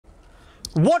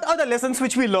What are the lessons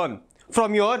which we learn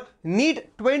from your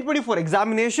NEET 2024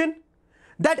 examination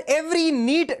that every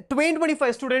NEET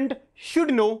 2025 student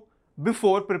should know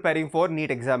before preparing for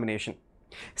NEET examination?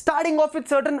 Starting off with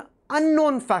certain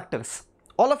unknown factors.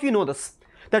 All of you know this.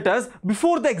 That is,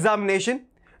 before the examination,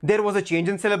 there was a change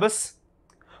in syllabus.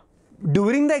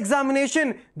 During the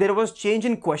examination, there was change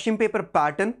in question paper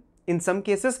pattern in some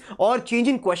cases, or change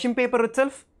in question paper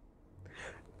itself.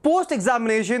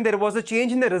 Post-examination, there was a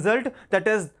change in the result, that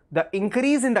is the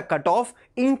increase in the cutoff,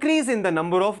 increase in the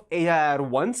number of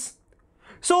AIR1s.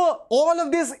 So all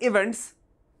of these events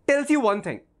tells you one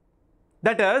thing,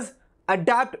 that is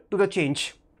adapt to the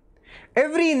change.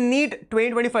 Every NEET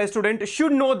 2025 student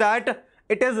should know that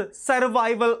it is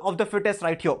survival of the fittest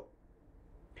right here.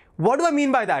 What do I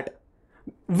mean by that?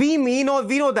 We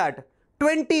know that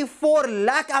 24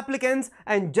 lakh applicants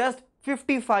and just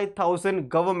 55,000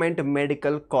 government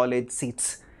medical college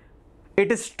seats.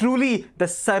 It is truly the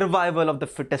survival of the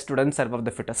fittest student, survival of the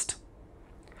fittest.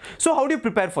 So how do you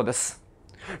prepare for this?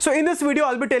 So in this video,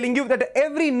 I'll be telling you that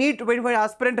every NEET 2025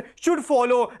 aspirant should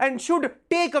follow and should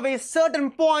take away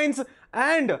certain points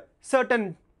and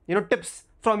certain tips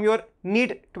from your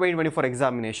NEET 2024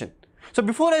 examination. So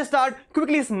before I start,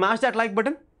 quickly smash that like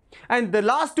button. And the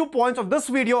last 2 points of this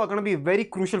video are going to be very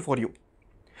crucial for you.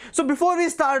 So before we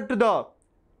start the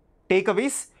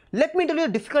takeaways, let me tell you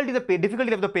the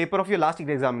difficulty of the paper of your last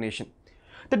examination.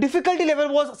 The difficulty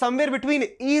level was somewhere between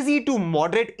easy to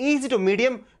moderate, easy to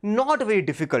medium, not very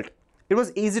difficult. It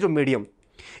was easy to medium.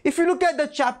 If you look at the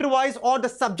chapter wise or the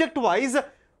subject wise,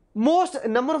 most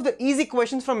number of the easy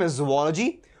questions from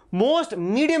zoology, most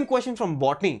medium questions from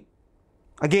botany.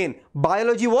 Again,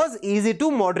 biology was easy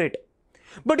to moderate.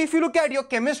 But if you look at your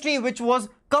chemistry, which was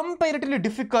comparatively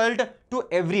difficult to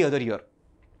every other year.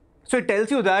 So it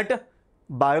tells you that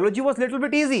biology was a little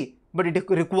bit easy, but it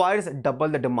requires double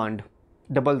the demand,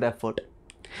 double the effort.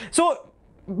 So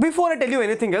before I tell you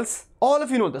anything else, all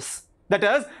of you know this. That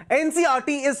is,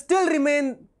 NCERT is still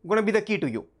going to be the key to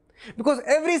you. Because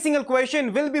every single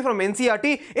question will be from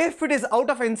NCERT. If it is out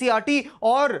of NCERT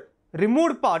or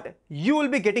removed part, you will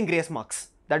be getting grace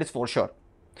marks. That is for sure.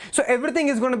 So everything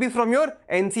is going to be from your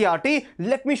NCERT.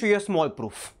 Let me show you a small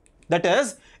proof. That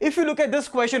is, if you look at this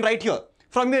question right here,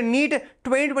 from your NEET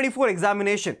 2024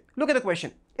 examination, look at the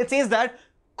question. It says that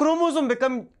chromosome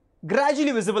become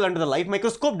gradually visible under the light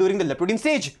microscope during the leptoidine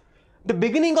stage. The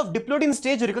beginning of diploidine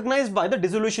stage recognized by the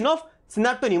dissolution of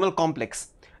synaptonemal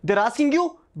complex. They're asking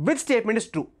you which statement is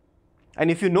true.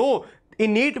 And if you know,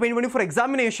 in NEET 2024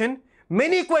 examination,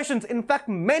 many questions, in fact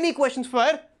many questions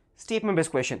were statement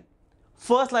based question.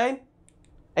 First line,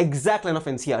 exact line of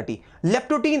NCERT.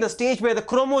 Leptoidine, the stage where the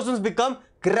chromosomes become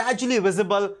gradually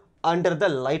visible under the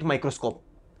light microscope.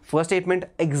 First statement,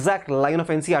 exact line of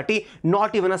NCERT,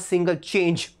 not even a single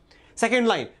change. Second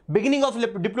line, beginning of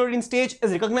diploidine stage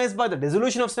is recognized by the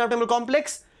dissolution of synaptonemal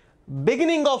complex.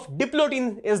 Beginning of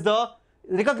diploidine is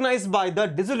recognized by the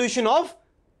dissolution of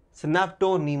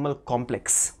synaptonemal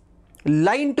complex.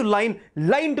 Line to line is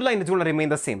going to remain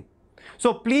the same.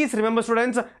 So please remember,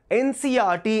 students,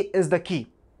 NCERT is the key.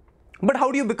 But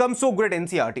how do you become so good at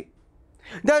NCERT?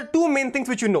 There are two main things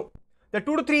which you know. There are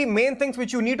 2 to 3 main things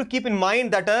which you need to keep in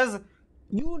mind. That is,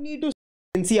 you need to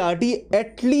study NCERT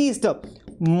at least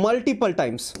multiple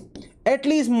times. At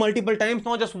least multiple times,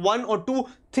 not just 1 or 2,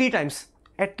 3 times.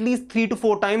 At least 3 to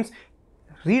 4 times.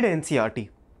 Read NCERT.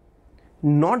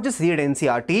 Not just read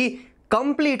NCERT,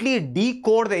 completely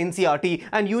decode the NCERT,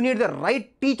 and you need the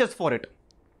right teachers for it.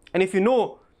 And if you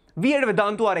know, we at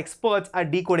Vedantu are experts at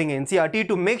decoding NCERT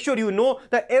to make sure you know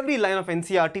that every line of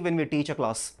NCERT when we teach a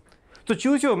class. So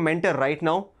choose your mentor right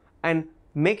now and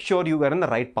make sure you are on the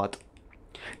right path.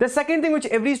 The second thing which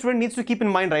every student needs to keep in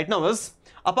mind right now is,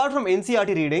 apart from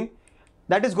NCERT reading,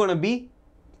 that is going to be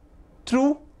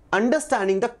through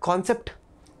understanding the concept,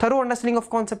 thorough understanding of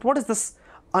concept. What is this?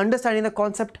 Understanding the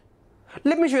concept.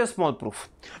 Let me show you a small proof.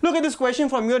 Look at this question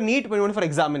from your NEET 2024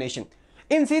 examination.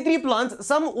 In C3 plants,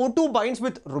 some O2 binds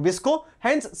with rubisco,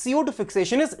 hence CO2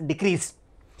 fixation is decreased.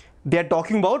 They are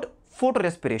talking about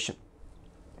photorespiration.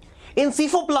 In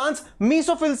C4 plants,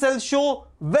 mesophyll cells show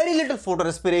very little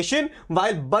photorespiration,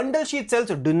 while bundle sheath cells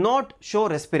do not show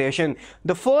respiration.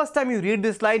 The first time you read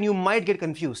this line, you might get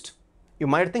confused. You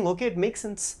might think, okay, it makes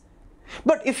sense.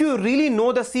 But if you really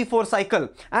know the C4 cycle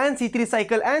and C3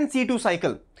 cycle and C2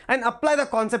 cycle and apply the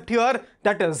concept here,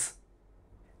 that is,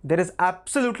 there is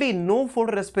absolutely no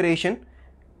photorespiration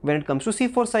when it comes to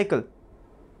C4 cycle.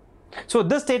 So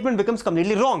this statement becomes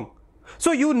completely wrong.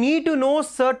 So you need to know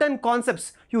certain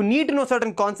concepts. You need to know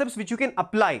certain concepts which you can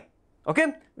apply. Okay,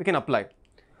 we can apply.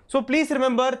 So please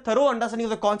remember, thorough understanding of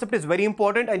the concept is very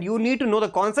important, and you need to know the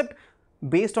concept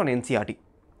based on NCERT.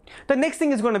 The next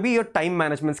thing is going to be your time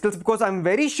management skills, because I'm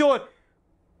very sure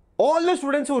all the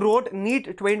students who wrote NEET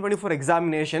 2024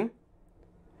 examination,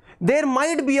 there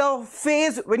might be a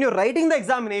phase when you're writing the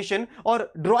examination or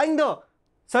drawing the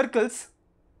circles,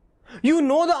 you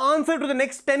know the answer to the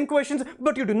next 10 questions,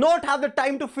 but you do not have the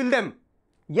time to fill them.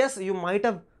 Yes, you might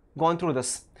have gone through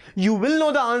this. You will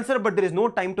know the answer, but there is no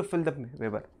time to fill the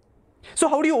paper. So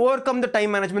how do you overcome the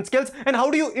time management skills, and how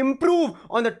do you improve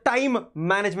on the time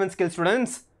management skills,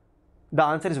 students? The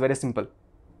answer is very simple.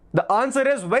 The answer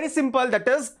is very simple, that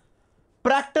is,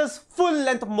 practice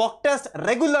full-length mock test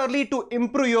regularly to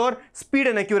improve your speed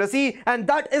and accuracy, and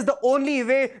that is the only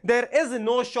way. There is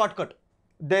no shortcut.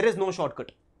 There is no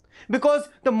shortcut. Because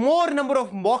the more number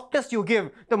of mock tests you give,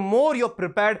 the more you're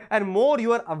prepared and more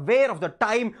you are aware of the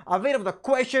time, aware of the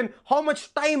question, how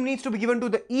much time needs to be given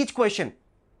to each question.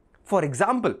 For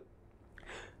example,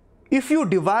 if you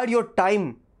divide your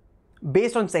time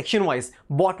based on section wise,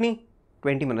 botany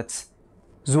 20 minutes,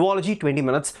 zoology 20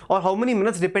 minutes, or how many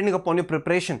minutes depending upon your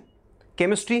preparation,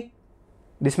 chemistry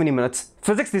this many minutes,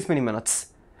 physics this many minutes.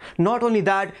 Not only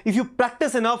that, if you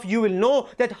practice enough, you will know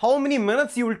that how many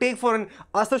minutes you will take for an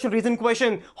assertion reason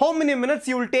question, how many minutes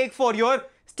you will take for your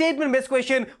statement based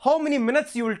question, how many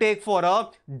minutes you will take for a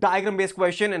diagram based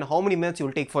question, and how many minutes you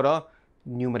will take for a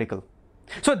numerical.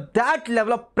 So that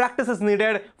level of practice is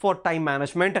needed for time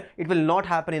management. It will not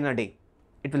happen in a day.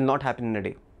 It will not happen in a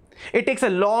day. It takes a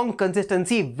long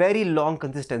consistency, very long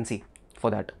consistency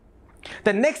for that.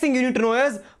 The next thing you need to know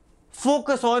is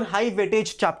focus on high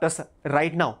weightage chapters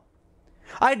right now.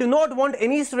 I do not want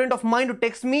any student of mine to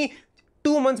text me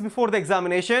 2 months before the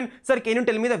examination, sir, can you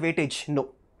tell me the weightage? No.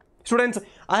 Students,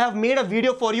 I have made a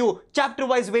video for you, chapter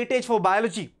wise weightage for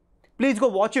biology. Please go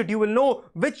watch it. You will know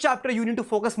which chapter you need to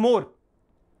focus more.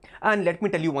 And let me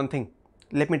tell you one thing.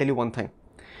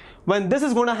 When this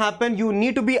is going to happen, you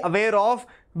need to be aware of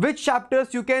which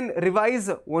chapters you can revise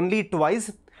only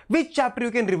twice, which chapter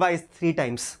you can revise 3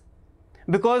 times.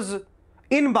 Because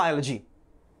in biology,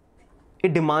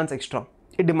 it demands extra.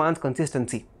 It demands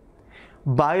consistency.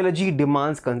 Biology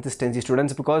demands consistency,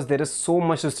 students, because there is so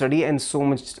much to study and so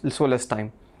less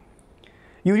time.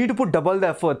 You need to put double the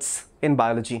efforts in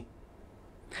biology.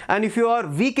 And if you are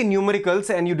weak in numericals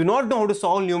and you do not know how to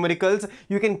solve numericals,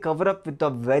 you can cover up with a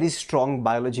very strong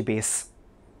biology base.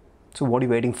 So what are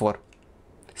you waiting for?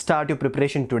 Start your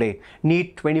preparation today.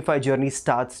 NEET 25 journey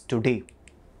starts today.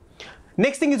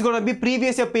 Next thing is going to be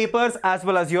previous year papers as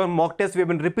well as your mock tests. We have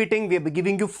been repeating, we have been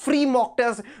giving you free mock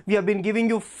tests, we have been giving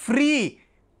you free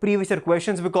previous year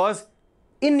questions, because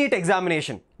in NEET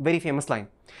examination, very famous line,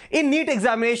 in NEET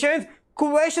examinations,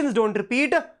 questions don't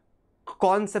repeat,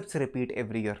 concepts repeat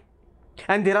every year.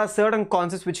 And there are certain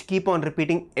concepts which keep on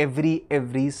repeating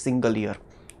every single year.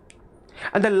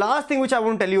 And the last thing which I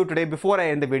want to tell you today before I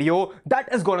end the video,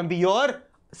 that is going to be your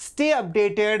stay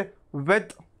updated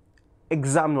with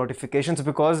exam notifications,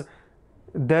 because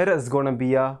there is going to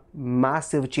be a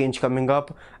massive change coming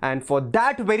up, and for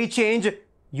that very change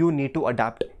you need to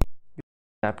adapt.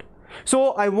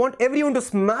 So I want everyone to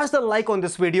smash the like on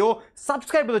this video,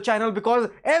 subscribe to the channel, because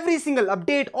every single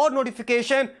update or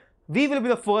notification we will be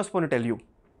the first one to tell you,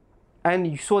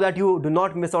 and so that you do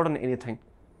not miss out on anything.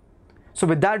 So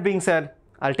with that being said,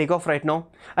 I'll take off right now.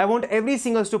 I want every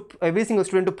single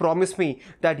student to promise me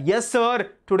that yes sir,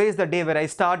 today is the day where I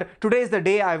start. Today is the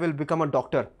day I will become a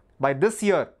doctor. By this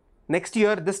year, next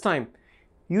year, this time,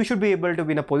 you should be able to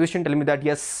be in a position telling me that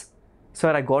yes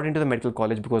sir, I got into the medical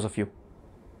college because of you.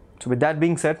 So with that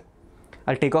being said,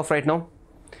 I'll take off right now.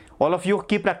 All of you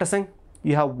keep practicing.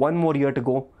 You have 1 more year to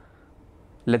go.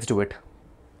 Let's do it.